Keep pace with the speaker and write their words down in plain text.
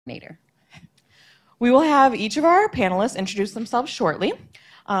coordinator. We will have each of our panelists introduce themselves shortly.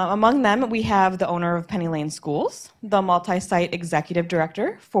 Among them, we have the owner of Penny Lane Schools, the multi-site executive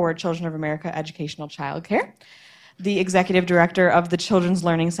director for Children of America Educational Childcare, the executive director of the Children's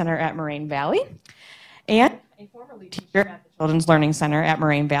Learning Center at Moraine Valley, and a former lead teacher at the Children's Learning Center at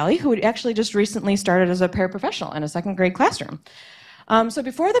Moraine Valley, who actually just recently started as a paraprofessional in a second grade classroom. So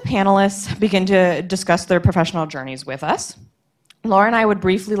before the panelists begin to discuss their professional journeys with us, Laura and I would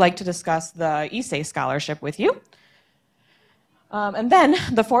briefly like to discuss the ESAY scholarship with you. And then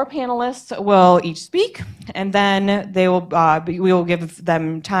the four panelists will each speak, and then they will, we will give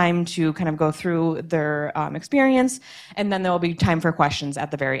them time to kind of go through their experience, and then there will be time for questions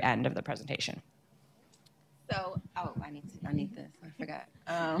at the very end of the presentation. So, I need this. I forgot.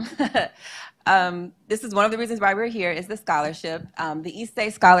 This is one of the reasons why we're here is the scholarship. The ESAY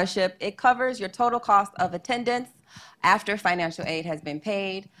scholarship, it covers your total cost of attendance after financial aid has been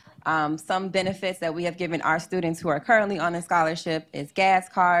paid. Some benefits that we have given our students who are currently on the scholarship is gas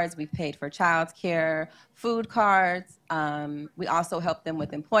cards. We've paid for childcare, food cards. We also help them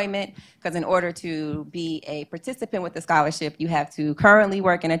with employment because in order to be a participant with the scholarship, you have to currently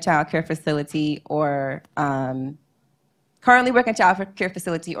work in a childcare facility or previously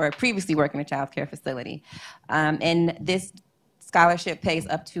work in a childcare facility. And this scholarship pays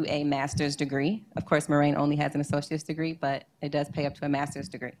up to a master's degree. Of course, Moraine only has an associate's degree, but it does pay up to a master's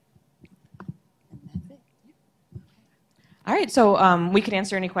degree. All right, so we can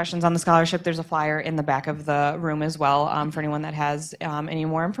answer any questions on the scholarship. There's a flyer in the back of the room as well for anyone that has any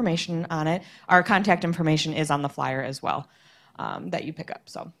more information on it. Our contact information is on the flyer as well that you pick up.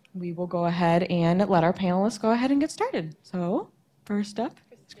 So we will go ahead and let our panelists go ahead and get started. So first up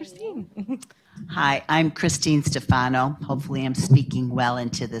is Christine. Hi, I'm Christine Stefano. Hopefully I'm speaking well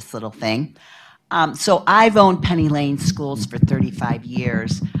into this little thing. So I've owned Penny Lane Schools for 35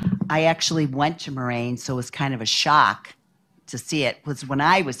 years. I actually went to Moraine, so it was kind of a shock to see it. Because when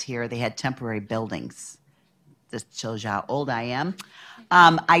I was here, they had temporary buildings. This shows you how old I am.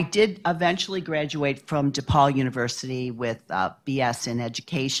 I did eventually graduate from DePaul University with BS in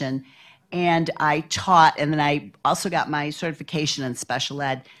education. And I taught, and then I also got my certification in special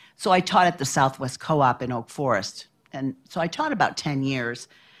ed. So I taught at the Southwest Co-op in Oak Forest. And so I taught about 10 years.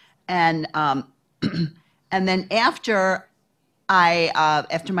 And and then after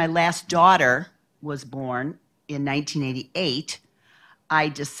my last daughter was born in 1988, I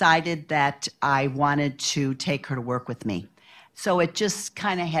decided that I wanted to take her to work with me. So it just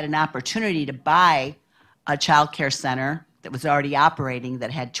kind of had an opportunity to buy a child care center that was already operating that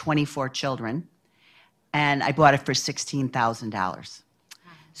had 24 children. And I bought it for $16,000.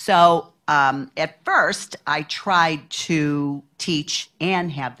 So at first, I tried to teach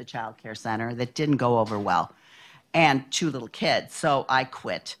and have the child care center. That didn't go over well, and 2 little kids, so I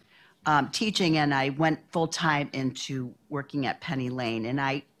quit teaching, and I went full-time into working at Penny Lane, and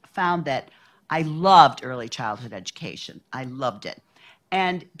I found that I loved early childhood education. I loved it.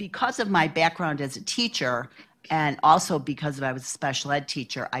 And because of my background as a teacher, and also because I was a special ed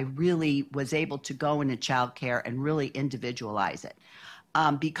teacher, I really was able to go into child care and really individualize it.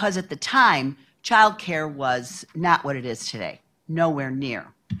 Because at the time, childcare was not what it is today, nowhere near.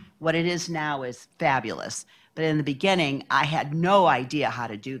 What it is now is fabulous. But in the beginning, I had no idea how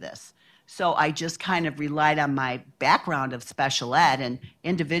to do this. So I just kind of relied on my background of special ed and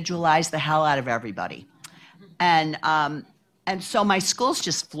individualized the hell out of everybody. And so my schools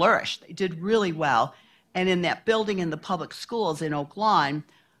just flourished. They did really well. And in that building in the public schools in Oak Lawn,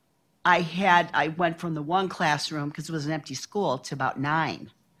 I went from the 1 classroom, because it was an empty school, to about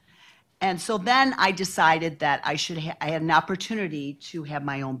 9. And so then I decided that I had an opportunity to have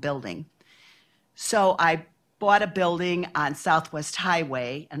my own building. So I bought a building on Southwest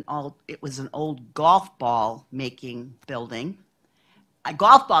Highway, and it was an old golf ball making building.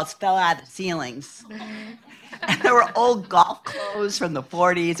 Golf balls fell out of the ceilings. And there were old golf clothes from the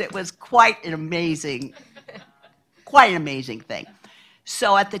 40s. It was quite an amazing thing.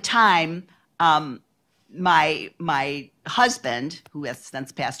 So at the time, my husband, who has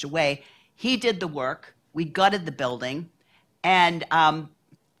since passed away, he did the work. We gutted the building and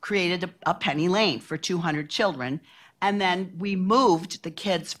created a Penny Lane for 200 children. And then we moved the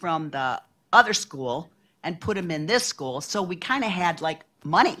kids from the other school and put them in this school. So we kind of had like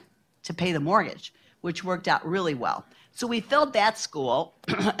money to pay the mortgage, which worked out really well. So we filled that school.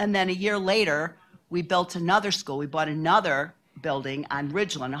 And then a year later, we built another school. We bought another building on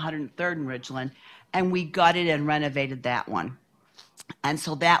Ridgeland, 103rd and Ridgeland, and we gutted and renovated that one. And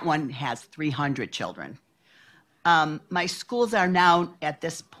so that one has 300 children. My schools are now, at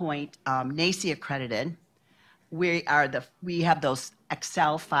this point, NACE accredited. we have those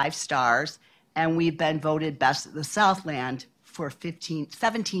Excel 5 stars, and we've been voted best of the Southland for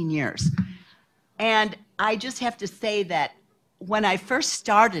 17 years. And I just have to say that when I first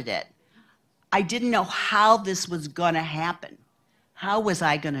started it, I didn't know how this was going to happen. How was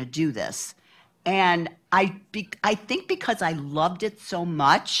I going to do this? And I think because I loved it so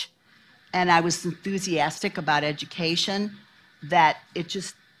much and I was enthusiastic about education, that it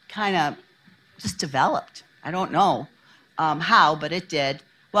just kind of just developed. I don't know how, but it did.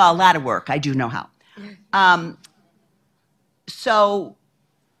 Well, a lot of work. I do know how.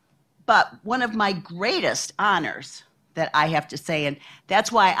 But one of my greatest honors that I have to say, and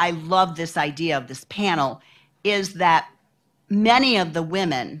that's why I love this idea of this panel, is that many of the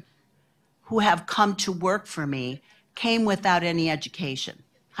women who have come to work for me came without any education.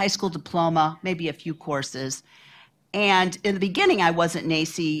 High school diploma, maybe a few courses. And in the beginning, I wasn't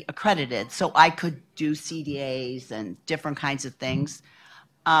NACCE accredited, so I could do CDAs and different kinds of things.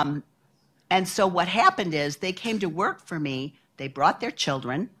 And so what happened is they came to work for me, they brought their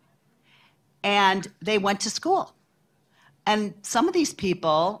children, and they went to school. And some of these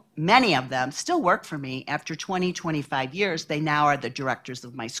people, many of them, still work for me after 20, 25 years. They now are the directors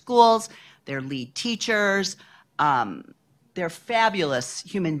of my schools, they're lead teachers, they're fabulous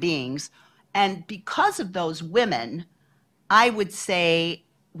human beings. And because of those women, I would say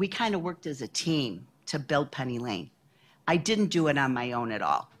we kind of worked as a team to build Penny Lane. I didn't do it on my own at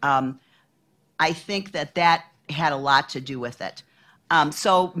all. I think that had a lot to do with it.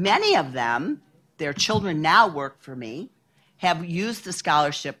 So many of them, their children now work for me, have used the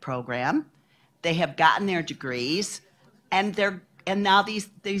scholarship program, they have gotten their degrees, and now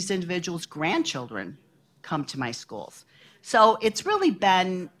these individuals' grandchildren come to my schools. So it's really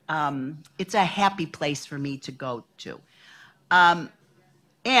been, it's a happy place for me to go to.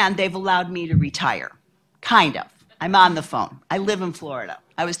 And they've allowed me to retire, kind of. I'm on the phone. I live in Florida.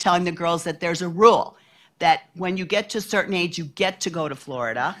 I was telling the girls that there's a rule that when you get to a certain age, you get to go to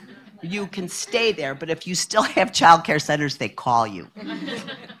Florida. You can stay there, but if you still have child care centers, they call you.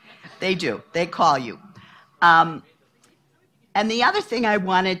 They do. They call you. And the other thing I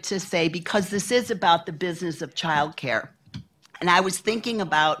wanted to say, because this is about the business of child care, and I was thinking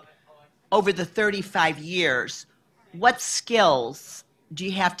about over the 35 years, what skills do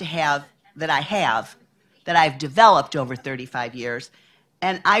you have to have that I've developed over 35 years?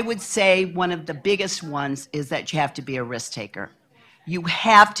 And I would say one of the biggest ones is that you have to be a risk taker. You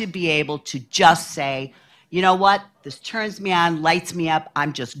have to be able to just say, you know what, this turns me on, lights me up,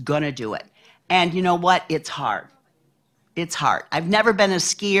 I'm just gonna do it. And you know what, it's hard. It's hard. I've never been a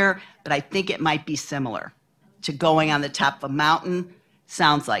skier, but I think it might be similar to going on the top of a mountain.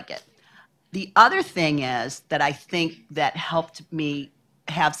 Sounds like it. The other thing is that I think that helped me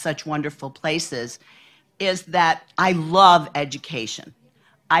have such wonderful places is that I love education.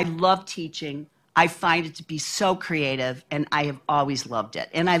 I love teaching. I find it to be so creative, and I have always loved it.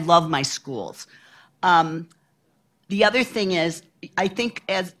 And I love my schools. The other thing is, I think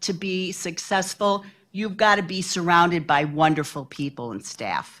to be successful, you've got to be surrounded by wonderful people and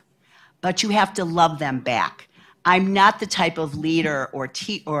staff. But you have to love them back. I'm not the type of leader or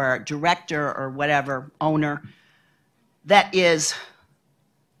director or whatever, owner, that is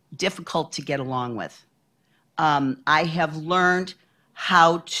difficult to get along with. I have learned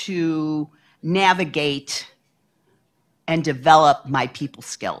how to navigate and develop my people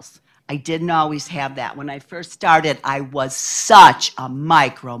skills. I didn't always have that. When I first started, I was such a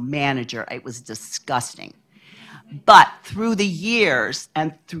micromanager. It was disgusting. But through the years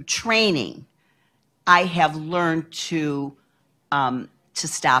and through training, I have learned to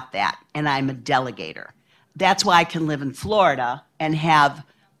stop that, and I'm a delegator. That's why I can live in Florida and have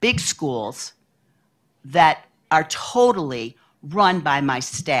big schools that are totally run by my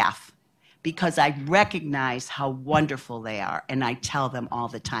staff, because I recognize how wonderful they are, and I tell them all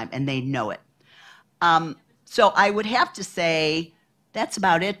the time, and they know it. So I would have to say that's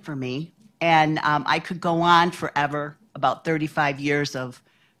about it for me, and I could go on forever, about 35 years of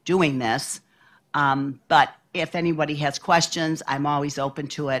doing this, but if anybody has questions, I'm always open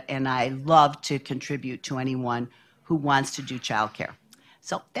to it, and I love to contribute to anyone who wants to do childcare.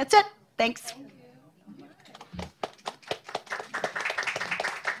 So that's it. Thanks.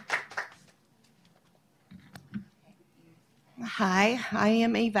 Hi, I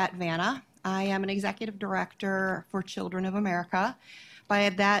am Yvette Vanna. I am an executive director for Children of America.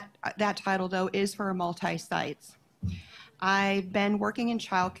 But that title, though, is for multi-sites. I've been working in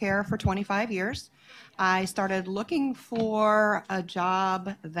childcare for 25 years. I started looking for a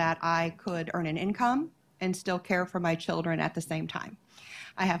job that I could earn an income and still care for my children at the same time.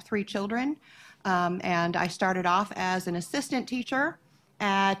 I have 3 children. And I started off as an assistant teacher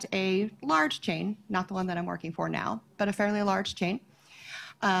at a large chain, not the one that I'm working for now, but a fairly large chain.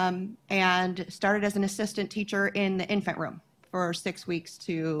 And started as an assistant teacher in the infant room for 6 weeks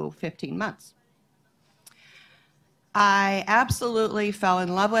to 15 months. I absolutely fell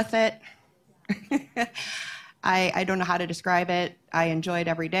in love with it. I don't know how to describe it. I enjoyed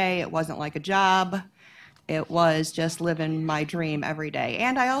every day. It wasn't like a job. It was just living my dream every day.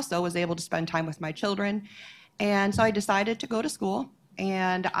 And I also was able to spend time with my children. And so I decided to go to school.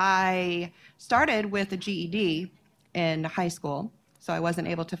 And I started with a GED in high school. So I wasn't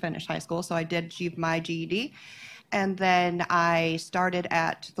able to finish high school. So I did achieve my GED. And then I started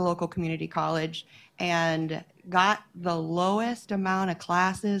at the local community college and got the lowest amount of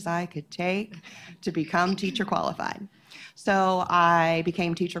classes I could take to become teacher qualified. So I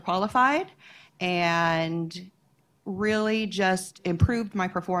became teacher qualified and really just improved my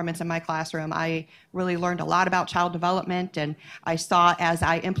performance in my classroom. I really learned a lot about child development, and I saw as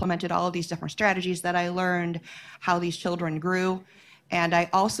I implemented all of these different strategies that I learned how these children grew. And I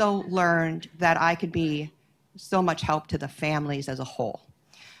also learned that I could be so much help to the families as a whole.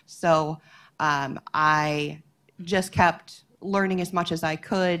 So I just kept learning as much as I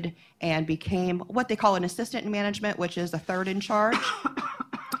could and became what they call an assistant in management, which is a third in charge,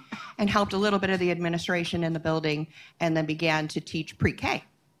 and helped a little bit of the administration in the building, and then began to teach pre-K,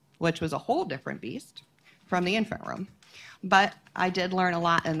 which was a whole different beast from the infant room. But I did learn a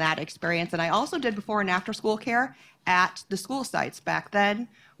lot in that experience, and I also did before and after school care at the school sites. Back then,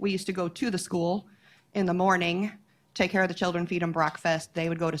 we used to go to the school in the morning, take care of the children, feed them breakfast. They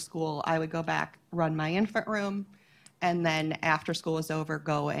would go to school. I would go back, run my infant room, and then after school was over,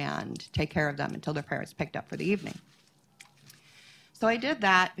 go and take care of them until their parents picked up for the evening. So I did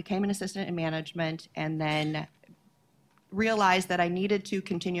that, became an assistant in management, and then realized that I needed to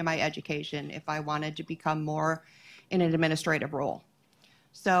continue my education if I wanted to become more in an administrative role.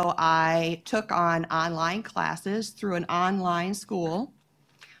 So I took on online classes through an online school,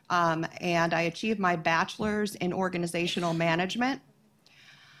 and I achieved my bachelor's in organizational management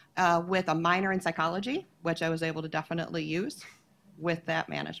with a minor in psychology, which I was able to definitely use with that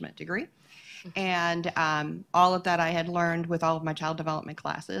management degree. And all of that I had learned with all of my child development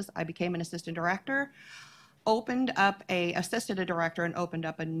classes. I became an assistant director, assisted a director, and opened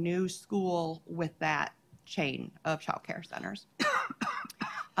up a new school with that chain of child care centers.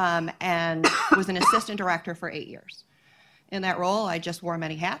 And was an assistant director for 8 years. In that role, I just wore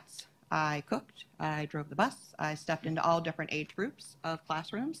many hats. I cooked, I drove the bus, I stepped into all different age groups of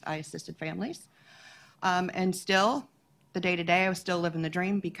classrooms, I assisted families. And still, the day-to-day, I was still living the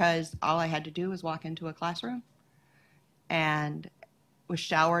dream because all I had to do was walk into a classroom and was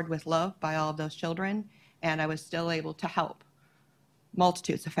showered with love by all of those children, and I was still able to help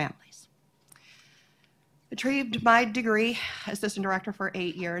multitudes of families. Achieved my degree, assistant director for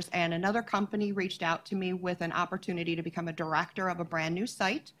 8 years, and another company reached out to me with an opportunity to become a director of a brand new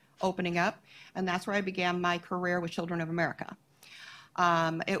site opening up, and that's where I began my career with Children of America.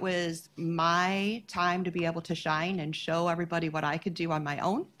 It was my time to be able to shine and show everybody what I could do on my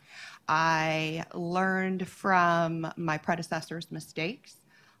own. I learned from my predecessors' mistakes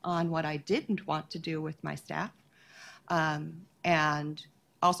on what I didn't want to do with my staff, and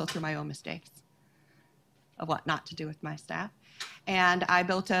also through my own mistakes of what not to do with my staff. And I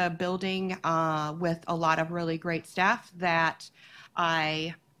built a building with a lot of really great staff that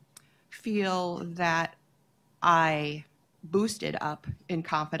I feel that I boosted up in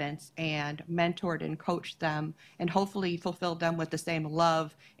confidence and mentored and coached them and hopefully fulfilled them with the same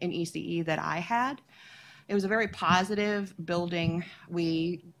love in ECE that I had. It was a very positive building.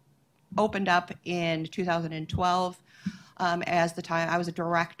 We opened up in 2012. As the time I was a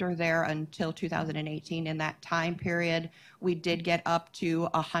director there until 2018. In that time period, we did get up to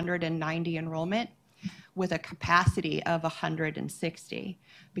 190 enrollment with a capacity of 160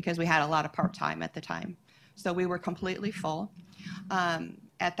 because we had a lot of part-time at the time. So we were completely full.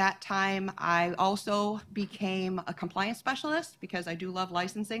 At that time, I also became a compliance specialist because I do love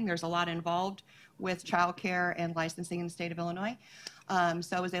licensing. There's a lot involved with childcare and licensing in the state of Illinois.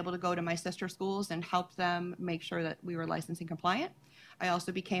 So I was able to go to my sister schools and help them make sure that we were licensing compliant. I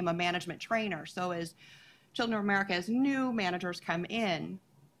also became a management trainer. So as Children of America, as new managers come in,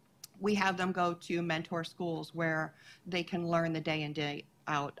 we have them go to mentor schools where they can learn the day in, day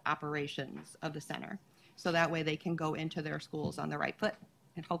out operations of the center. So that way they can go into their schools on the right foot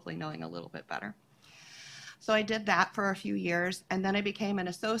and hopefully knowing a little bit better. So I did that for a few years, and then I became an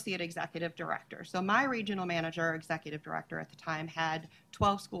associate executive director. So my regional manager, executive director at the time, had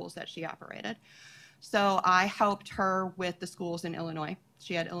 12 schools that she operated. So I helped her with the schools in Illinois.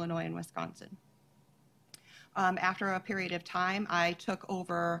 She had Illinois and Wisconsin. After a period of time, I took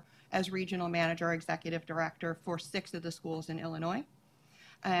over as regional manager, executive director for 6 of the schools in Illinois.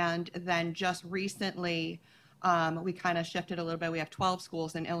 And then just recently, we kind of shifted a little bit. We have 12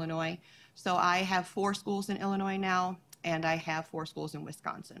 schools in Illinois. So I have 4 schools in Illinois now, and I have 4 schools in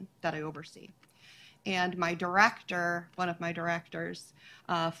Wisconsin that I oversee. And my director, one of my directors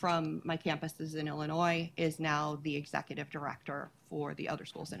from my campuses in Illinois, is now the executive director for the other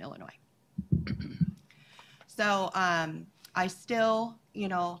schools in Illinois. So I still,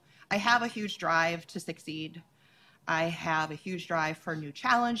 I have a huge drive to succeed. I have a huge drive for new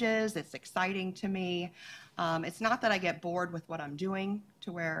challenges. It's exciting to me. It's not that I get bored with what I'm doing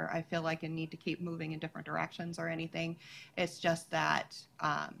to where I feel like I need to keep moving in different directions or anything. It's just that,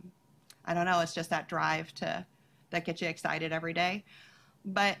 I don't know, it's just that drive that gets you excited every day.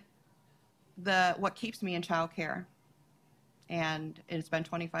 But what keeps me in childcare, and it's been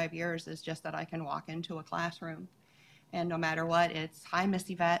 25 years, is just that I can walk into a classroom and no matter what, it's, hi, Miss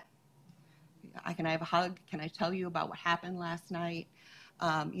Yvette. Can I have a hug? Can I tell you about what happened last night?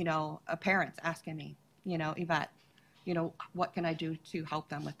 A parent's asking me, Yvette, what can I do to help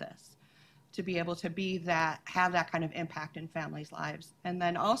them with this? To be able to have that kind of impact in families' lives. And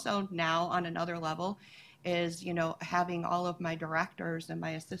then also now on another level is, having all of my directors and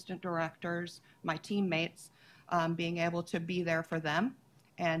my assistant directors, my teammates, being able to be there for them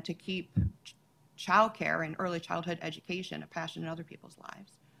and to keep childcare and early childhood education a passion in other people's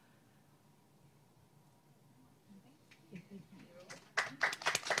lives.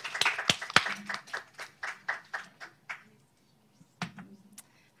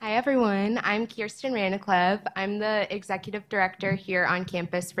 Hi everyone, I'm Kirsten Raniclev. I'm the executive director here on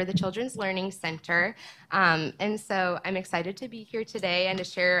campus for the Children's Learning Center. And so I'm excited to be here today and to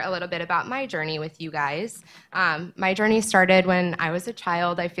share a little bit about my journey with you guys. My journey started when I was a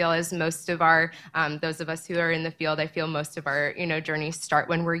child. I feel as most of our, those of us who are in the field, I feel most of our journeys start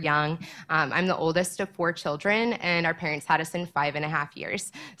when we're young. I'm the oldest of 4 children and our parents had us in 5.5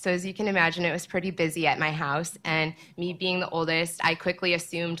 years. So as you can imagine, it was pretty busy at my house, and me being the oldest, I quickly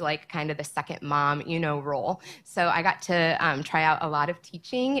assumed like kind of the second mom, role. So I got to try out a lot of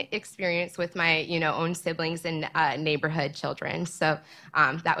teaching experience with my, own siblings and neighborhood children. So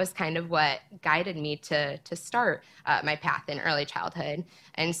that was kind of what guided me to start my path in early childhood.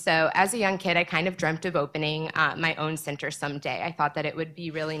 And so as a young kid, I kind of dreamt of opening my own center someday. I thought that it would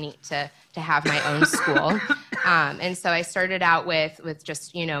be really neat to have my own school. And so I started out with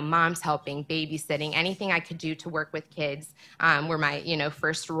just, moms helping, babysitting, anything I could do to work with kids were my,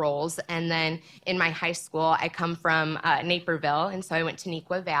 first roles. And then in my high school, I come from Naperville, and so I went to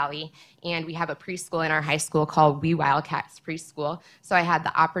Neuqua Valley, and we have a preschool in our high school called We Wildcats Preschool. So I had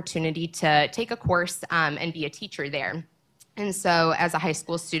the opportunity to take a course and be a teacher there. And so as a high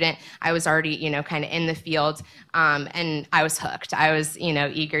school student, I was already, kind of in the field, and I was hooked. I was,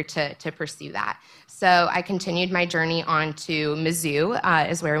 eager to pursue that. So I continued my journey on to Mizzou,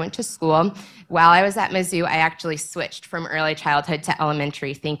 is where I went to school. While I was at Mizzou, I actually switched from early childhood to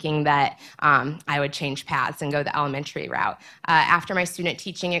elementary, thinking that I would change paths and go the elementary route. After my student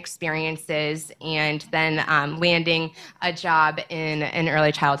teaching experiences and then landing a job in an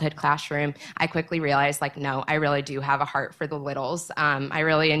early childhood classroom, I quickly realized, no, I really do have a heart for the littles. I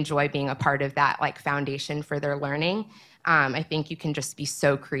really enjoy being a part of that, foundation for their learning. I think you can just be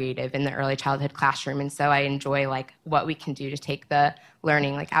so creative in the early childhood classroom, and so I enjoy what we can do to take the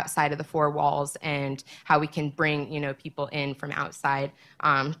learning outside of the 4 walls and how we can bring people in from outside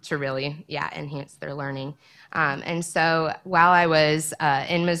to really enhance their learning. And so while I was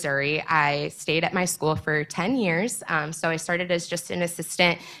in Missouri, I stayed at my school for 10 years. So I started as just an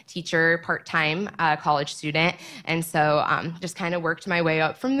assistant teacher, part-time college student. And so just kind of worked my way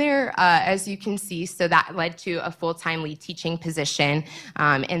up from there, as you can see. So that led to a full-time lead teaching position.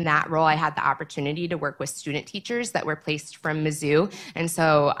 In that role, I had the opportunity to work with student teachers that were placed from Mizzou. And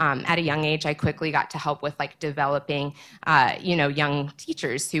so at a young age, I quickly got to help with developing, young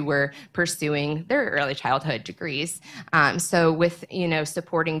teachers who were pursuing their early childhood degrees. So with,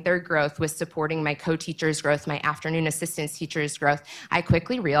 supporting their growth, with supporting my co-teachers' growth, my afternoon assistance teachers' growth, I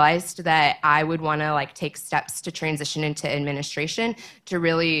quickly realized that I would want to take steps to transition into administration to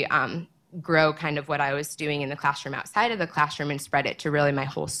really grow kind of what I was doing in the classroom outside of the classroom and spread it to really my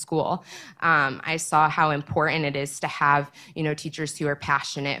whole school. I saw how important it is to have, teachers who are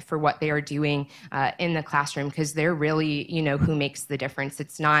passionate for what they are doing in the classroom, because they're really, who makes the difference.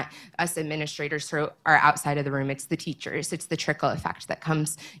 It's not us administrators who are outside of the room, it's the teachers. It's the trickle effect that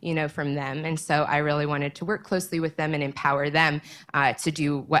comes, from them. And so I really wanted to work closely with them and empower them to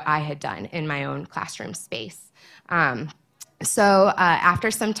do what I had done in my own classroom space. So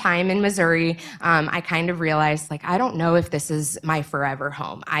after some time in Missouri, I kind of realized, like, I don't know if this is my forever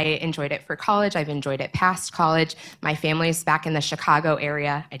home. I enjoyed it for college. I've enjoyed it past college. My family's back in the Chicago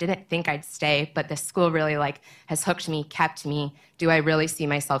area. I didn't think I'd stay, but this school really, like, has hooked me, kept me. Do I really see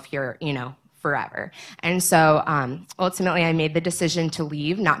myself here, you know, forever? And so ultimately I made the decision to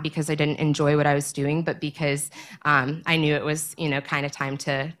leave, not because I didn't enjoy what I was doing, but because I knew it was, you know, kind of time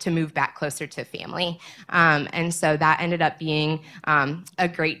to move back closer to family. And so that ended up being a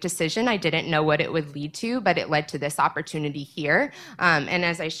great decision. I didn't know what it would lead to, but it led to this opportunity here. And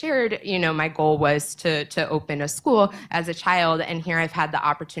as I shared, you know, my goal was to open a school as a child, and here I've had the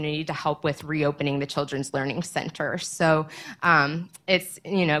opportunity to help with reopening the Children's Learning Center. So it's,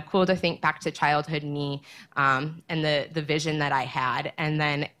 you know, cool to think back to childhood me and the vision that I had, and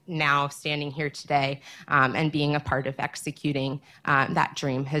then now standing here today and being a part of executing that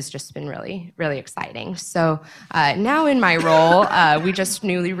dream has just been really, really exciting. So now in my role, we just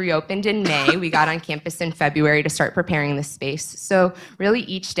newly reopened in May. We got on campus in February to start preparing the space. So really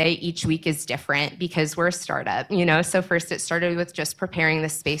each day, each week is different because we're a startup, you know. So first it started with just preparing the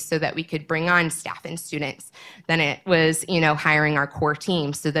space so that we could bring on staff and students. Then it was, you know, hiring our core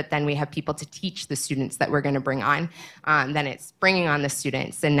team so that then we have people to teach the students that we're going to bring on. Then it's bringing on the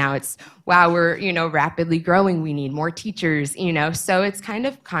students, and now it's, wow, we're, you know, rapidly growing. We need more teachers, you know. So it's kind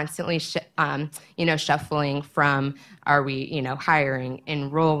of constantly, you know, shuffling from, are we, you know, hiring,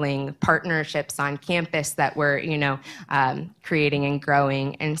 enrolling, partnerships on campus that we're, you know, creating and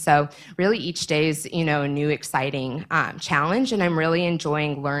growing. And so really each day is, you know, a new exciting challenge, and I'm really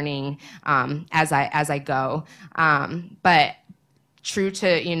enjoying learning as I go. But true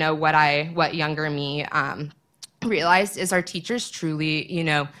to, you know, what younger me realized is our teachers truly, you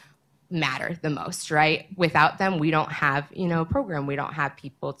know, matter the most, right? Without them, we don't have, you know, a program. We don't have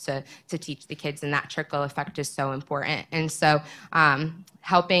people to teach the kids, and that trickle effect is so important. And so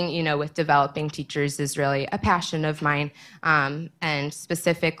helping, you know, with developing teachers is really a passion of mine, and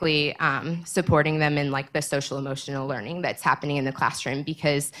specifically supporting them in like the social emotional learning that's happening in the classroom,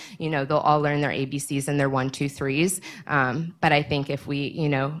 because, you know, they'll all learn their ABCs and their 1, 2, 3s. But I think if we, you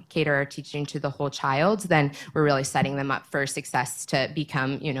know, cater our teaching to the whole child, then we're really setting them up for success to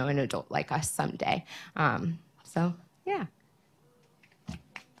become, you know, an adult like us someday. So, yeah.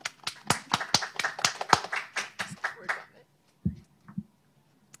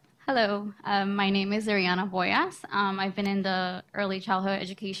 Hello, my name is Ariana Boyas. I've been in the early childhood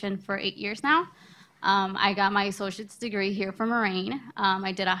education for 8 years now. I got my associate's degree here from Moraine.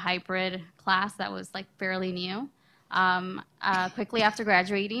 I did a hybrid class that was like fairly new. Quickly after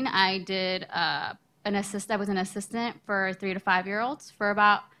graduating, I did I was an assistant for 3 to 5 year olds for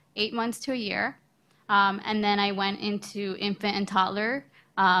about 8 months to a year. And then I went into infant and toddler.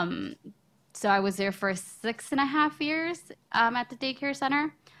 So I was there for 6.5 years at the daycare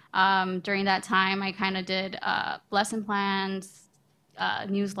center. During that time, I kind of did lesson plans,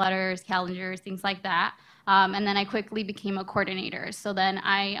 newsletters, calendars, things like that. And then I quickly became a coordinator. So then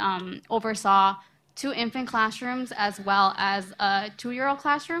I oversaw 2 infant classrooms as well as a 2-year-old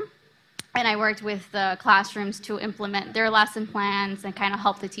classroom. And I worked with the classrooms to implement their lesson plans and kind of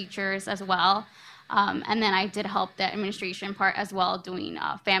help the teachers as well. And then I did help the administration part as well, doing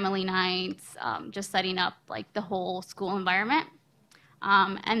family nights, just setting up like the whole school environment.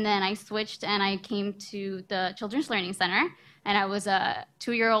 And then I switched and I came to the Children's Learning Center, and I was a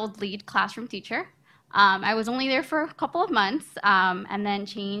 2-year-old lead classroom teacher. I was only there for a couple of months, and then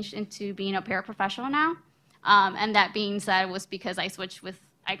changed into being a paraprofessional now. And that being said was because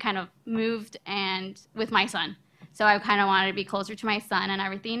I kind of moved and with my son. So I kind of wanted to be closer to my son and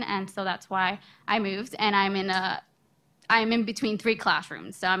everything, and so that's why I moved. And I'm in between 3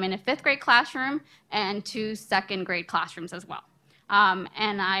 classrooms. So I'm in a 5th grade classroom and 2 2nd grade classrooms as well.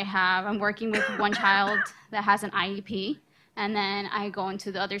 And I'm working with one child that has an IEP, and then I go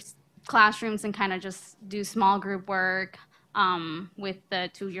into the other classrooms and kind of just do small group work with the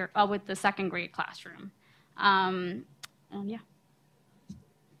 2nd grade classroom. And yeah.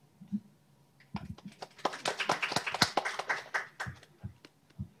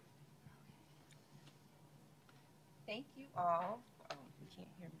 Thank you all. Oh, you can't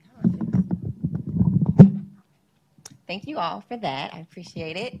hear me. Thank you all for that. I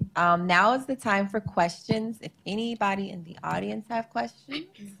appreciate it. Now is the time for questions. If anybody in the audience have questions,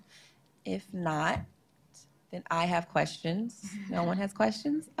 if not, then I have questions. No one has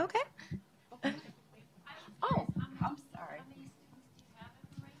questions? Okay. Oh, I'm sorry.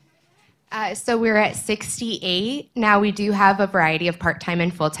 So we're at 68. Now we do have a variety of part-time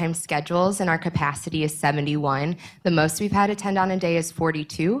and full-time schedules, and our capacity is 71. The most we've had attend on a day is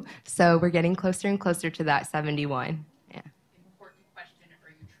 42, so we're getting closer and closer to that 71. Yeah.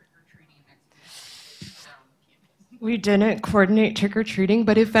 We didn't coordinate trick-or-treating,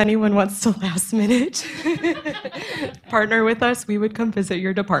 but if anyone wants to last minute partner with us, we would come visit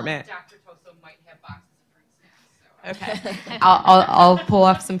your department. Dr. Toso might have boxes of fruit snacks. So. Okay. I'll pull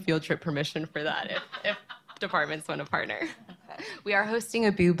off some field trip permission for that if departments want to partner. We are hosting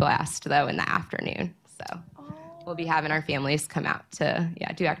a Boo Blast, though, in the afternoon. So we'll be having our families come out to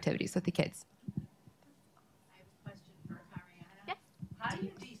do activities with the kids. I have a question for Ariana. Yes. How do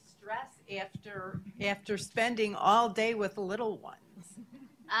you de-stress after spending all day with little ones?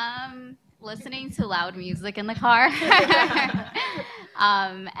 Listening to loud music in the car.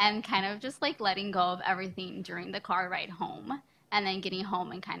 And kind of just like letting go of everything during the car ride home, and then getting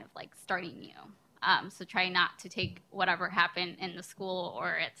home and kind of like starting new. So try not to take whatever happened in the school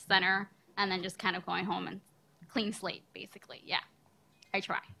or at center, and then just kind of going home and clean slate, basically. Yeah, I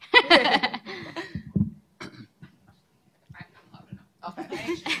try.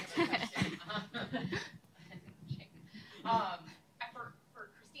 For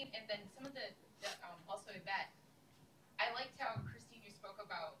Christine, and then some of the also Yvette, I liked how, Christine, you spoke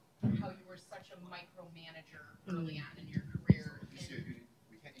about how you were such a micromanager early on in your career. You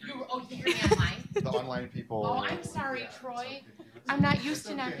hear me online? The online people. Oh, I'm sorry, Troy. I'm not used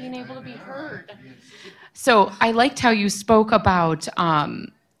to not being able to be heard. So I liked how you spoke about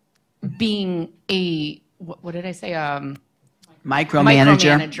being a, what did I say?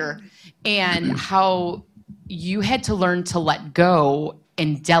 Micromanager. And how you had to learn to let go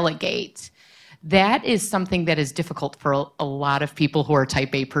and delegate. That is something that is difficult for a lot of people who are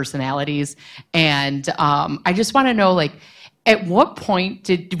type A personalities. And I just want to know, like, at what point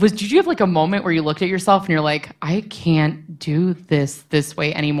did you have like a moment where you looked at yourself and you're like, I can't do this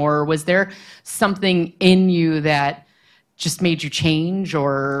way anymore? Or was there something in you that just made you change?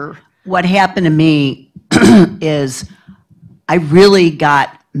 Or what happened to me is I really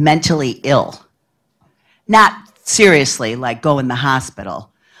got mentally ill. Not seriously, like go in the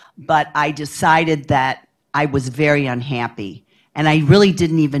hospital, but I decided that I was very unhappy. And I really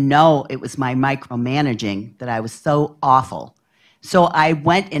didn't even know it was my micromanaging, that I was so awful. So I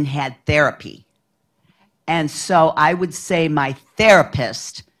went and had therapy. And so I would say my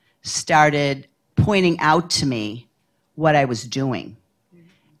therapist started pointing out to me what I was doing.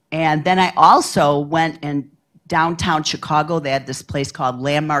 And then I also went in downtown Chicago. They had this place called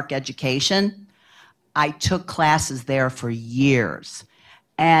Landmark Education. I took classes there for years.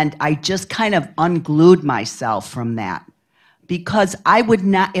 And I just kind of unglued myself from that. Because I would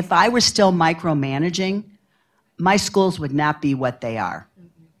not, if I were still micromanaging, my schools would not be what they are.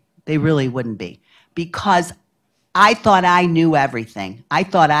 They really wouldn't be. Because I thought I knew everything. I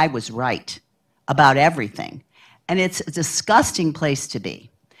thought I was right about everything. And it's a disgusting place to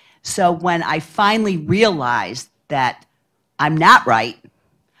be. So when I finally realized that I'm not right,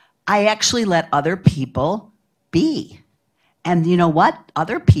 I actually let other people be. And you know what?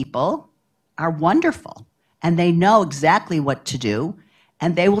 Other people are wonderful. And they know exactly what to do,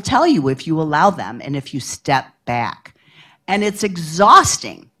 and they will tell you if you allow them and if you step back. And it's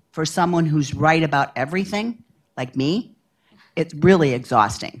exhausting for someone who's right about everything, like me. It's really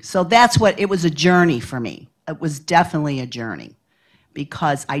exhausting. So that's what, it was a journey for me. It was definitely a journey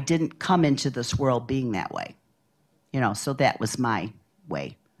because I didn't come into this world being that way. You know, so that was my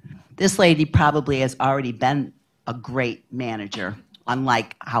way. This lady probably has already been a great manager,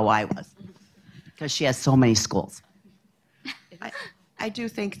 unlike how I was. Because she has so many schools. I do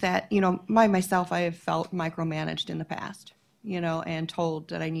think that, you know, myself, I have felt micromanaged in the past, you know, and told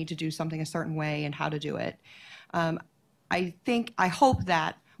that I need to do something a certain way and how to do it. I hope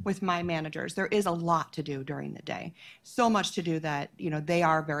that with my managers, there is a lot to do during the day. So much to do that, you know, they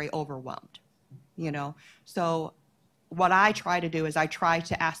are very overwhelmed, you know. So what I try to do is I try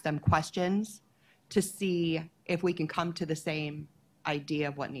to ask them questions to see if we can come to the same idea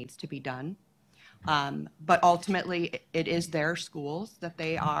of what needs to be done. But ultimately, it is their schools that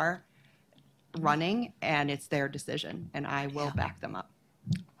they are running, and it's their decision, and I will back them up.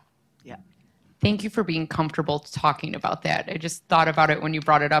 Yeah. Thank you for being comfortable talking about that. I just thought about it when you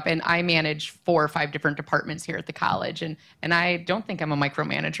brought it up, and I manage 4 or 5 different departments here at the college, and I don't think I'm a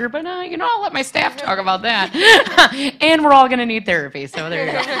micromanager, but you know, I'll let my staff talk about that. And we're all going to need therapy, so there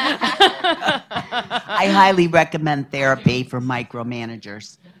you go. I highly recommend therapy for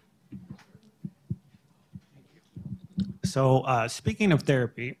micromanagers. So speaking of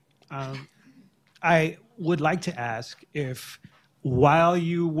therapy, I would like to ask if while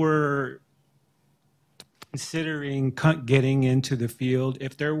you were considering getting into the field,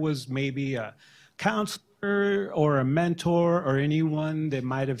 if there was maybe a counselor or a mentor or anyone that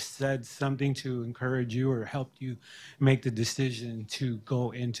might have said something to encourage you or helped you make the decision to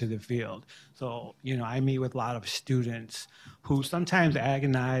go into the field? So, I meet with a lot of students who sometimes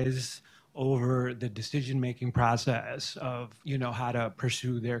agonize over the decision-making process of, how to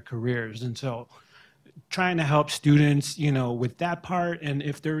pursue their careers. And so trying to help students, with that part, and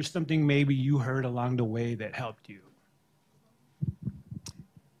if there was something maybe you heard along the way that helped you.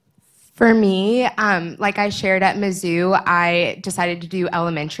 For me, like I shared at Mizzou, I decided to do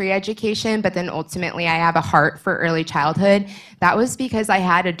elementary education, but then ultimately I have a heart for early childhood. That was because I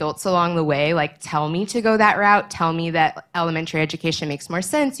had adults along the way tell me to go that route, tell me that elementary education makes more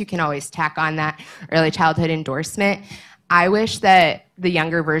sense. You can always tack on that early childhood endorsement. I wish that the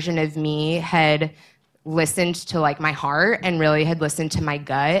younger version of me had listened to my heart and really had listened to my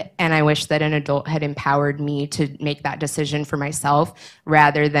gut, and I wish that an adult had empowered me to make that decision for myself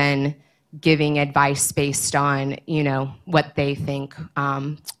rather than giving advice based on what they think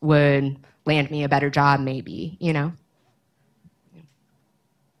would land me a better job maybe.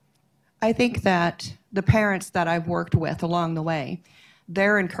 I think that the parents that I've worked with along the way,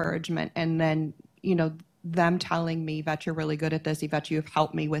 their encouragement, and then them telling me, Yvette, you're really good at this, Yvette, you've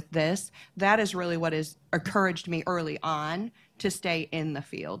helped me with this, that is really what has encouraged me early on to stay in the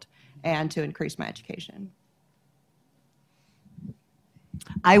field and to increase my education.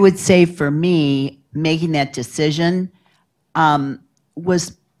 I would say for me, making that decision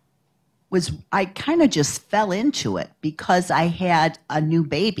was I kind of just fell into it because I had a new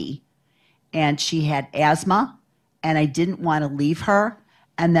baby and she had asthma and I didn't want to leave her.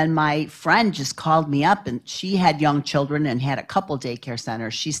 And then my friend just called me up, and she had young children and had a couple daycare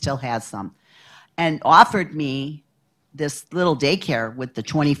centers. She still has some, and offered me this little daycare with the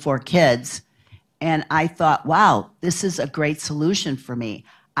 24 kids. And I thought, wow, this is a great solution for me.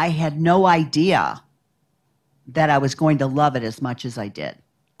 I had no idea that I was going to love it as much as I did.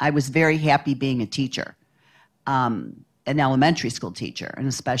 I was very happy being a teacher, an elementary school teacher and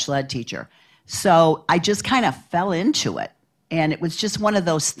a special ed teacher. So I just kind of fell into it. And it was just one of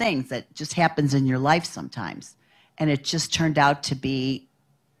those things that just happens in your life sometimes. And it just turned out to be,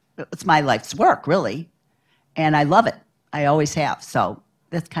 it's my life's work, really. And I love it. I always have. So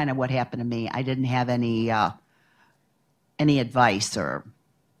that's kind of what happened to me. I didn't have any advice, or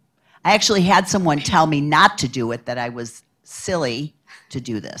I actually had someone tell me not to do it, that I was silly to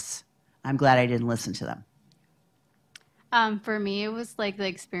do this. I'm glad I didn't listen to them. For me, it was the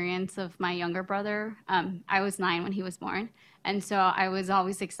experience of my younger brother. I was 9 when he was born. And so I was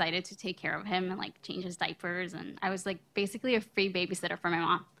always excited to take care of him and change his diapers. And I was basically a free babysitter for my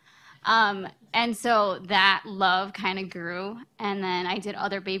mom. And so that love kind of grew. And then I did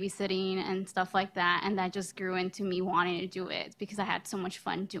other babysitting and stuff like that. And that just grew into me wanting to do it because I had so much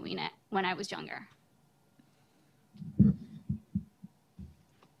fun doing it when I was younger.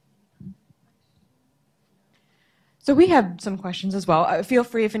 So we have some questions as well. Feel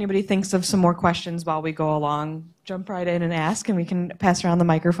free, if anybody thinks of some more questions while we go along, jump right in and ask, and we can pass around the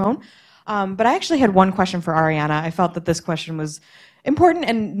microphone. But I actually had one question for Ariana. I felt that this question was important,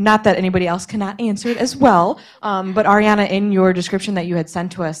 and not that anybody else cannot answer it as well. But Ariana, in your description that you had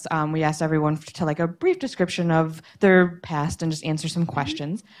sent to us, we asked everyone to a brief description of their past and just answer some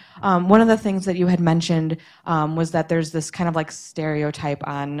questions. One of the things that you had mentioned was that there's this kind of stereotype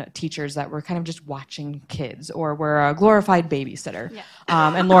on teachers that we're kind of just watching kids, or we're a glorified babysitter.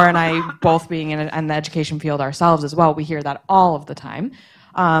 Yeah. And Laura and I, both being in the education field ourselves as well, we hear that all of the time.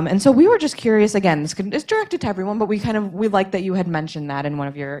 And so we were just curious, again, it's directed to everyone, but we like that you had mentioned that in one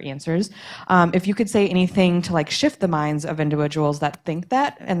of your answers. If you could say anything to shift the minds of individuals that think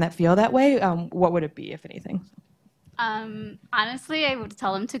that and that feel that way, what would it be, if anything? Honestly, I would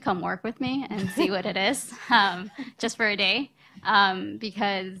tell them to come work with me and see what it is, just for a day,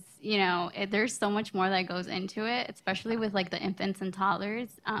 because there's so much more that goes into it, especially with the infants and toddlers.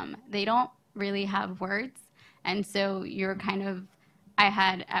 They don't really have words, and so you're kind of, I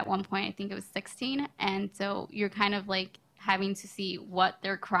had at one point, I think it was 16, and so you're kind of having to see what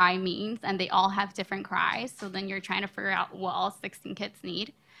their cry means, and they all have different cries, so then you're trying to figure out what all 16 kids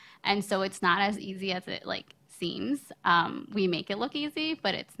need, and so it's not as easy as it seems. We make it look easy,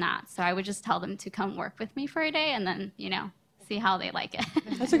 but it's not. So I would just tell them to come work with me for a day, and then see how they like it.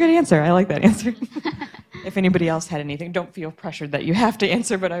 That's a good answer. I like that answer. If anybody else had anything, don't feel pressured that you have to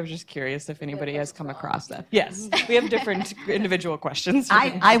answer, but I was just curious if anybody has come across that. Yes, we have different individual questions.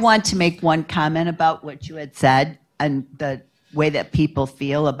 I want to make one comment about what you had said and the way that people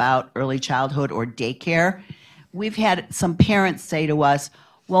feel about early childhood or daycare. We've had some parents say to us,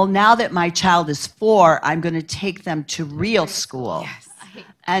 well, now that my child is 4, I'm going to take them to real school. Yes.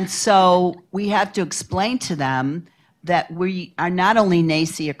 And so we have to explain to them that we are not only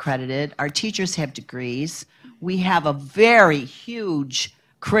NACE accredited, our teachers have degrees, we have a very huge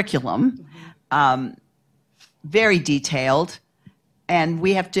curriculum, very detailed, and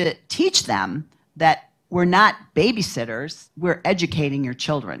we have to teach them that we're not babysitters, we're educating your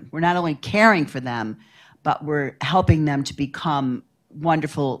children. We're not only caring for them, but we're helping them to become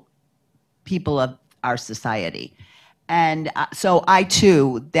wonderful people of our society. And so I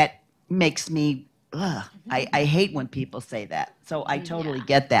too, that makes me, I hate when people say that. So I totally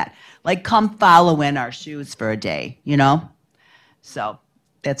get that. Like, come follow in our shoes for a day, you know? So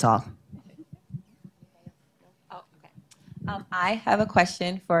that's all. Oh, okay. I have a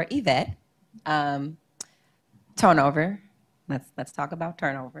question for Yvette. Turnover. Let's talk about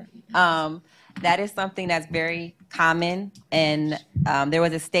turnover. That is something that's very common, and there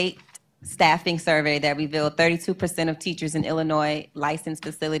was a state staffing survey that revealed 32% of teachers in Illinois licensed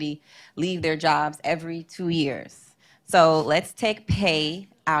facility leave their jobs every 2 years. So let's take pay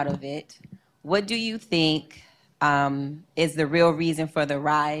out of it. What do you think is the real reason for the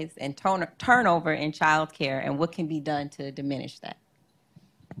rise in turnover in childcare, and what can be done to diminish that?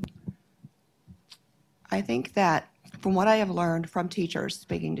 I think that from what I have learned from teachers,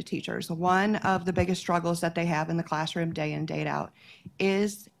 speaking to teachers, one of the biggest struggles that they have in the classroom day in, day out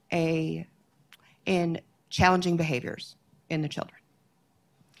is in challenging behaviors in the children.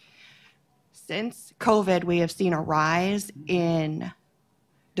 Since COVID, we have seen a rise in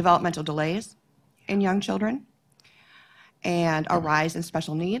developmental delays in young children and a rise in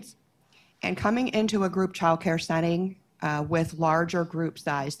special needs. And coming into a group childcare setting with larger group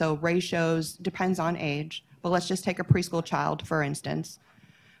size, so ratios depends on age, but let's just take a preschool child, for instance,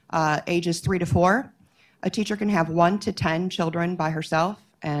 ages 3 to 4. A teacher can have 1 to 10 children by herself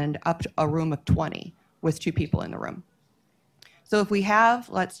and up to a room of 20 with 2 people in the room. So if we have,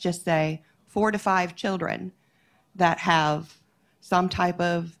 let's just say, 4 to 5 children that have some type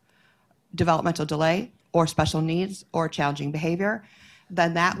of developmental delay or special needs or challenging behavior,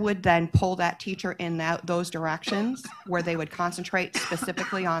 then that would then pull that teacher in those directions where they would concentrate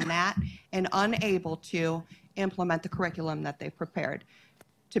specifically on that and unable to implement the curriculum that they've prepared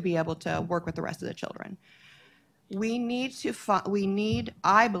to be able to work with the rest of the children. I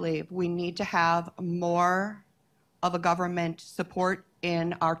believe we need to have more of a government support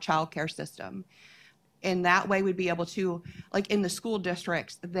in our childcare system. In that way, we'd be able to, like in the school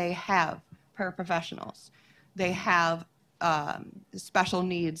districts, they have paraprofessionals. They have special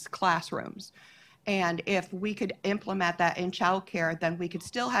needs classrooms. And if we could implement that in childcare, then we could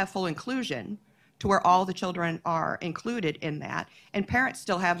still have full inclusion to where all the children are included in that. And parents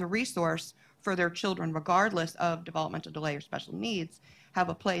still have the resource for their children, regardless of developmental delay or special needs, have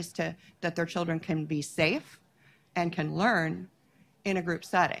a place that their children can be safe and can learn in a group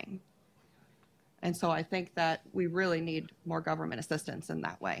setting. And so I think that we really need more government assistance in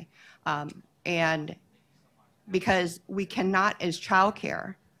that way. And because we cannot, as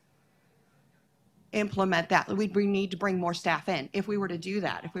childcare, implement that. We need to bring more staff in. If we were to do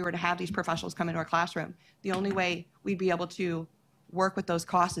that, if we were to have these professionals come into our classroom, the only way we'd be able to work with those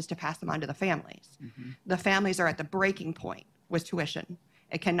costs is to pass them on to the families. Mm-hmm. The families are at the breaking point with tuition.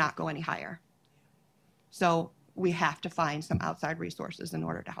 It cannot go any higher. So we have to find some outside resources in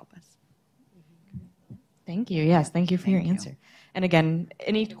order to help us. Thank you. Yes, thank you for your answer. And again,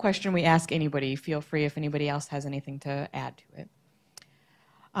 any question we ask anybody, feel free if anybody else has anything to add to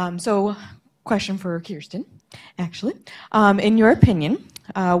it. So, question for Kirsten, actually. In your opinion,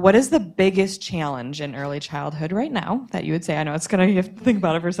 what is the biggest challenge in early childhood right now that you would say? I know you have to think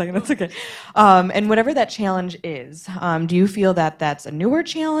about it for a second, that's okay. And whatever that challenge is, do you feel that that's a newer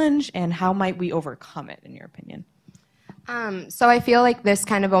challenge, and how might we overcome it, in your opinion? So I feel like this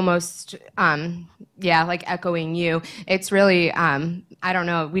kind of almost, like echoing you, it's really, I don't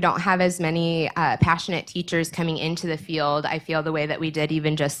know, we don't have as many passionate teachers coming into the field, I feel, the way that we did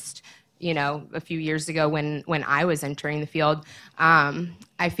even just, a few years ago when I was entering the field.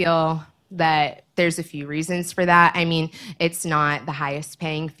 I feel that there's a few reasons for that. I mean, it's not the highest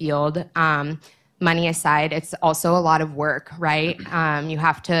paying field. Money aside, it's also a lot of work, right? You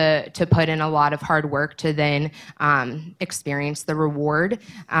have to put in a lot of hard work to then experience the reward.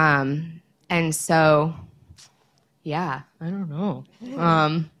 And so, I don't know.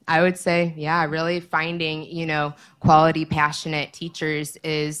 I would say, really finding, quality, passionate teachers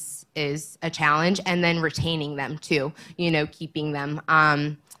is a challenge, and then retaining them too, keeping them.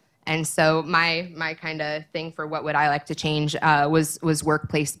 And so my kind of thing for what would I like to change was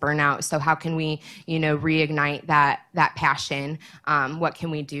workplace burnout. So how can we, reignite that passion? What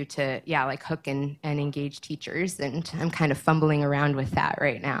can we do to, like hook and engage teachers? And I'm kind of fumbling around with that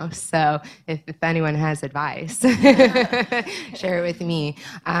right now. So if anyone has advice, share it with me.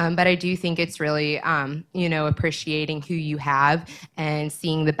 But I do think it's really, appreciating who you have and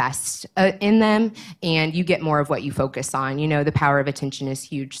seeing the best in them, and you get more of what you focus on. The power of attention is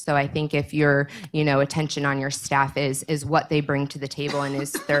huge. So I think if your, attention on your staff is what they bring to the table and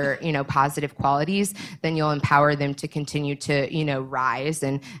is their, positive qualities, then you'll empower them to continue to, rise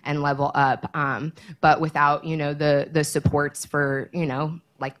and level up. But without, the supports for,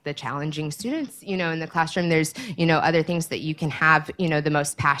 like the challenging students, in the classroom, there's, other things that you can have, the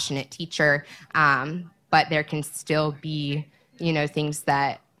most passionate teacher, but there can still be, things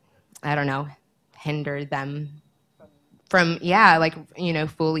that, I don't know, hinder them from,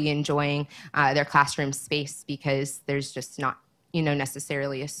 fully enjoying their classroom space, because there's just not,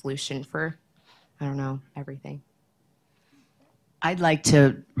 necessarily a solution for, I don't know, everything. I'd like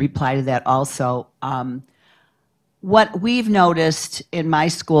to reply to that also. What we've noticed in my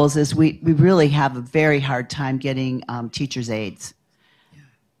schools is we really have a very hard time getting teachers' aides.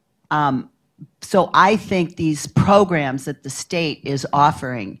 So I think these programs that the state is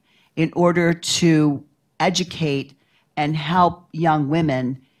offering in order to educate and help young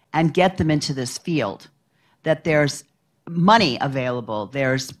women and get them into this field, that there's money available,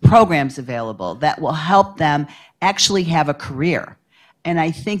 there's programs available that will help them actually have a career. And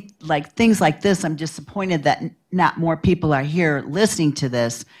I think like things like this, I'm disappointed that not more people are here listening to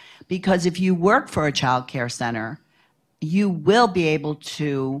this, because if you work for a child care center, you will be able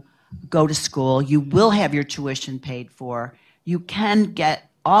to go to school, you will have your tuition paid for, you can get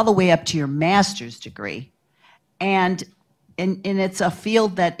all the way up to your master's degree. And it's a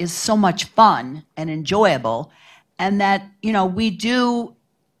field that is so much fun and enjoyable, and that, we do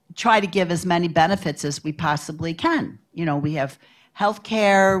try to give as many benefits as we possibly can. We have health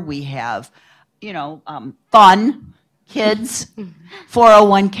care, we have, fun, kids,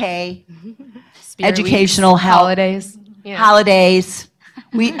 401k, Spirit educational weeks, help, holidays. Yeah. holidays.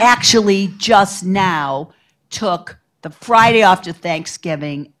 We actually just now took the Friday after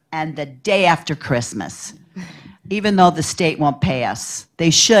Thanksgiving and the day after Christmas, even though the state won't pay us. They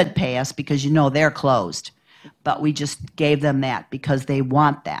should pay us because they're closed. But we just gave them that because they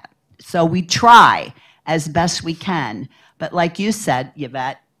want that. So we try as best we can. But like you said,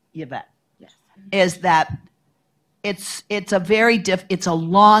 Yvette, yes, is that it's a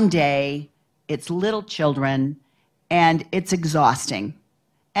long day, it's little children, and it's exhausting.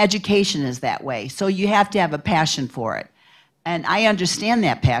 Education is that way. So you have to have a passion for it. And I understand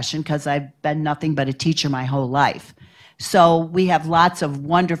that passion because I've been nothing but a teacher my whole life. So we have lots of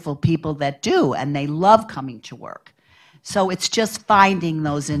wonderful people that do, and they love coming to work. So it's just finding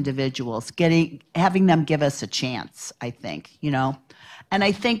those individuals, having them give us a chance, I think, And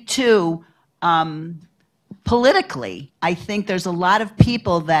I think, too, politically, I think there's a lot of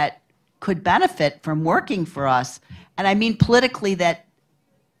people that could benefit from working for us. And I mean politically that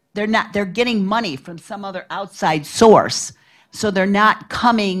they're getting money from some other outside source. So they're not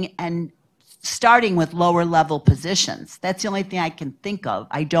coming and starting with lower level positions. That's the only thing I can think of.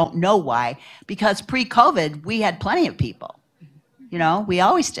 I don't know why, because pre-COVID, we had plenty of people. We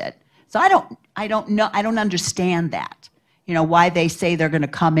always did. So I don't know, I don't understand that. Why they say they're going to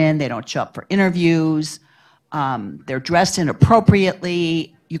come in, they don't show up for interviews, they're dressed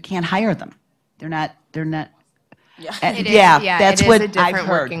inappropriately, you can't hire them. They're not. Yeah. That's what I've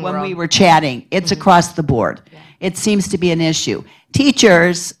heard when we were chatting. It's across the board. Yeah. It seems to be an issue.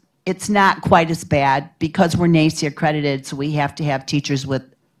 Teachers, it's not quite as bad because we're NACE accredited, so we have to have teachers with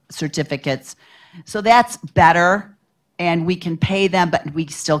certificates. So that's better, and we can pay them, but we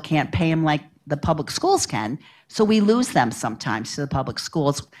still can't pay them like the public schools can. So we lose them sometimes to the public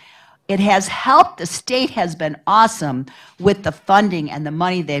schools. It has helped. The state has been awesome with the funding and the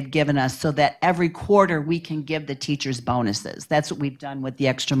money they've given us so that every quarter we can give the teachers bonuses. That's what we've done with the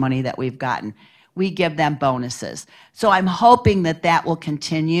extra money that we've gotten. We give them bonuses. So I'm hoping that that will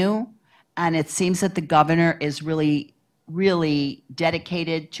continue, and it seems that the governor is really, really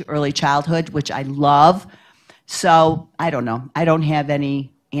dedicated to early childhood, which I love. So I don't know. I don't have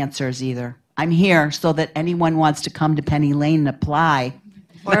any answers either. I'm here so that anyone wants to come to Penny Lane and apply.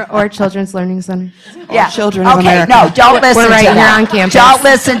 Or Children's Learning Center. Yeah. Children of America. No, don't listen We're right to here them. on campus. Don't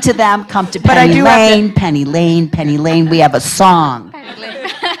listen to them. Come to Penny Lane, Penny Lane, Penny Lane. We have a song.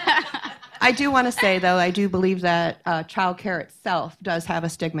 I do want to say, though, I do believe that childcare itself does have a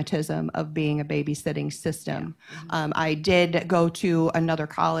stigmatism of being a babysitting system. I did go to another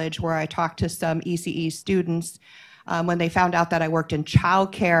college where I talked to some ECE students. When they found out that I worked in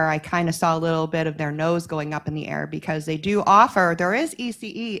childcare, I kind of saw a little bit of their nose going up in the air because they do offer, there is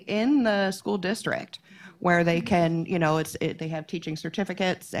ECE in the school district where they can, you know, they have teaching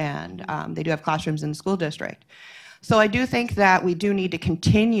certificates and they do have classrooms in the school district. So I do think that we do need to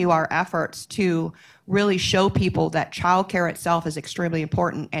continue our efforts to really show people that childcare itself is extremely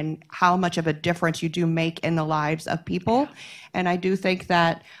important and how much of a difference you do make in the lives of people. And I do think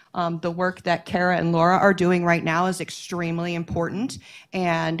that the work that Kara and Laura are doing right now is extremely important.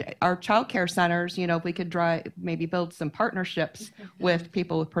 And our childcare centers, you know, if we could maybe build some partnerships with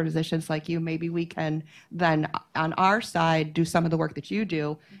people with positions like you, maybe we can then on our side do some of the work that you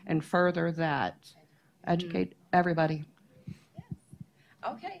do and further that, educate everybody.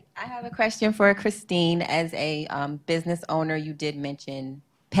 Okay, I have a question for Christine. As a business owner, you did mention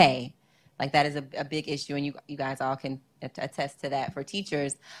pay. Like that is a big issue, and you guys all can attest to that for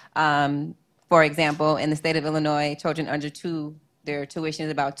teachers. For example, in the state of Illinois, children under 2, their tuition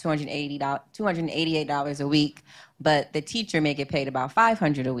is about $288 a week, but the teacher may get paid about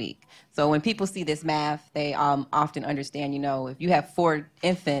 $500 a week. So when people see this math, they often understand, you know, if you have 4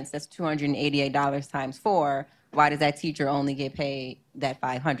 infants, that's $288 times 4. Why does that teacher only get paid that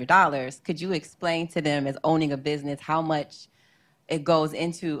 $500? Could you explain to them, as owning a business, how much it goes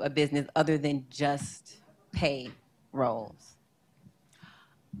into a business other than just pay roles?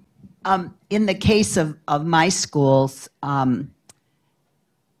 In the case of my schools,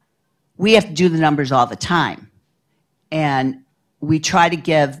 we have to do the numbers all the time. And we try to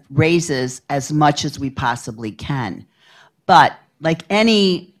give raises as much as we possibly can. But like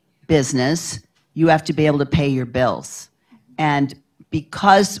any business, you have to be able to pay your bills. And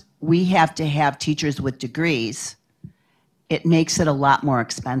because we have to have teachers with degrees, it makes it a lot more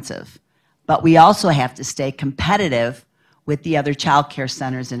expensive. But we also have to stay competitive with the other childcare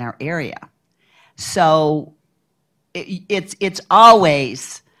centers in our area. So it's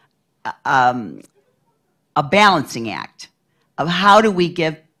always a balancing act of how do we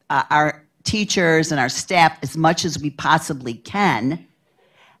give our teachers and our staff as much as we possibly can,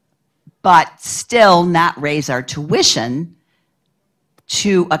 but still not raise our tuition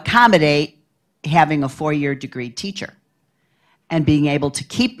to accommodate having a 4-year degree teacher and being able to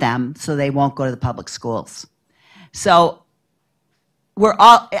keep them so they won't go to the public schools. So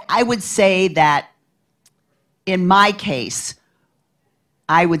I would say that in my case,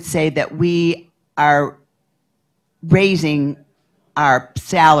 I would say that we are raising our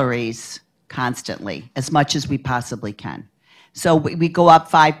salaries constantly as much as we possibly can. So we go up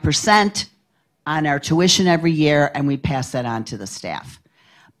 5% on our tuition every year, and we pass that on to the staff.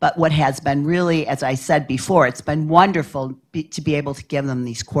 But what has been really, as I said before, it's been wonderful to be able to give them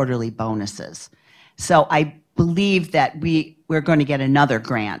these quarterly bonuses. So I believe that we're going to get another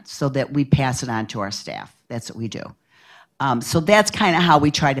grant so that we pass it on to our staff. That's what we do. So that's kind of how we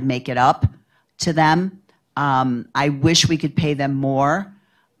try to make it up to them. I wish we could pay them more,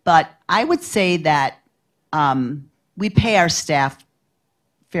 but I would say that we pay our staff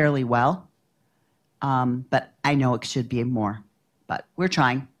fairly well, but I know it should be more, but we're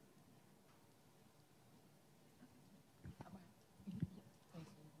trying.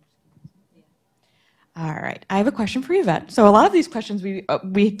 All right, I have a question for Yvette. So a lot of these questions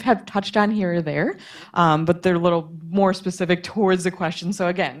we have touched on here or there, but they're a little more specific towards the question. So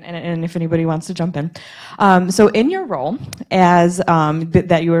again, and if anybody wants to jump in. So in your role as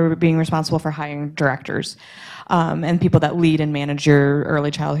that you are being responsible for hiring directors and people that lead and manage your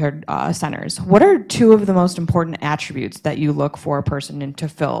early childhood centers, what are 2 of the most important attributes that you look for a person to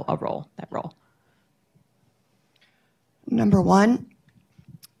fill that role? Number 1,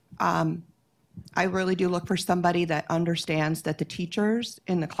 I really do look for somebody that understands that the teachers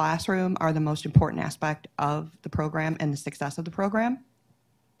in the classroom are the most important aspect of the program and the success of the program.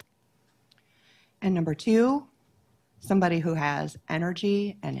 And number 2, somebody who has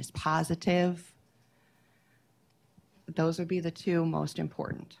energy and is positive. Those would be the 2 most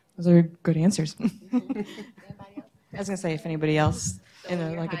important. Those are good answers. I was going to say, if anybody else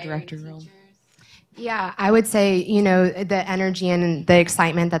in like a director role. Yeah, I would say, the energy and the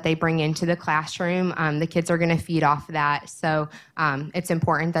excitement that they bring into the classroom, the kids are going to feed off of that. So it's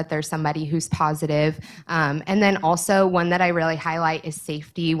important that there's somebody who's positive. And then also one that I really highlight is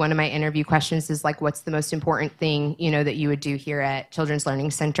safety. One of my interview questions is like, what's the most important thing, that you would do here at Children's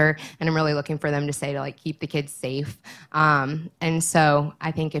Learning Center? And I'm really looking for them to say to like, keep the kids safe. And so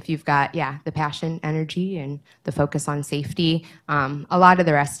I think if you've got, the passion, energy, and the focus on safety, a lot of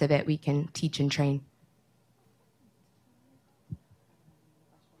the rest of it we can teach and train.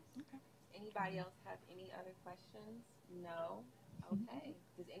 Anybody else have any other questions? No? Okay.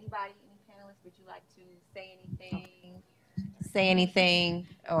 Does anybody, any panelists, would you like to say anything,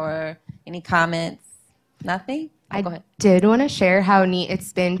 or any comments? Nothing? Go ahead. Did want to share how neat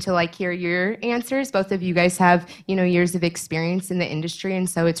it's been to like hear your answers. Both of you guys have, years of experience in the industry, and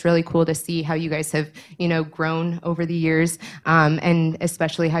so it's really cool to see how you guys have, grown over the years, and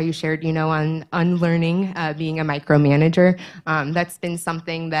especially how you shared, on unlearning being a micromanager. That's been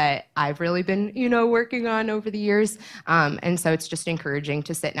something that I've really been, working on over the years, and so it's just encouraging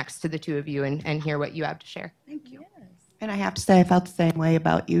to sit next to the two of you and hear what you have to share. Thank you. And I have to say, I felt the same way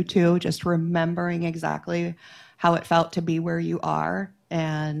about you too, just remembering exactly how it felt to be where you are.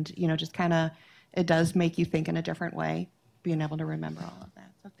 And, just kind of, it does make you think in a different way, being able to remember all of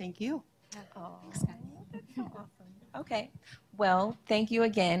that. So thank you. Oh, that's so awesome. Okay. Well, thank you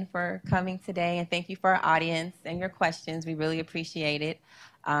again for coming today, and thank you for our audience and your questions. We really appreciate it.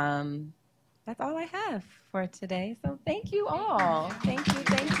 That's all I have for today. So thank you all. Thank you.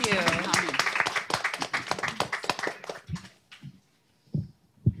 Thank you.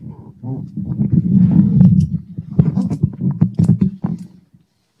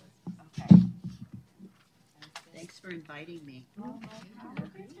 Thanks for inviting me. So how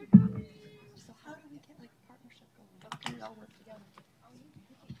do we get like a partnership going? How can we all work together?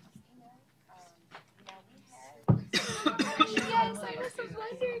 Yes, I was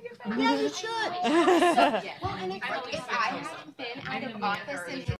wondering if I Yeah, you should. Well, and if I haven't been out of office in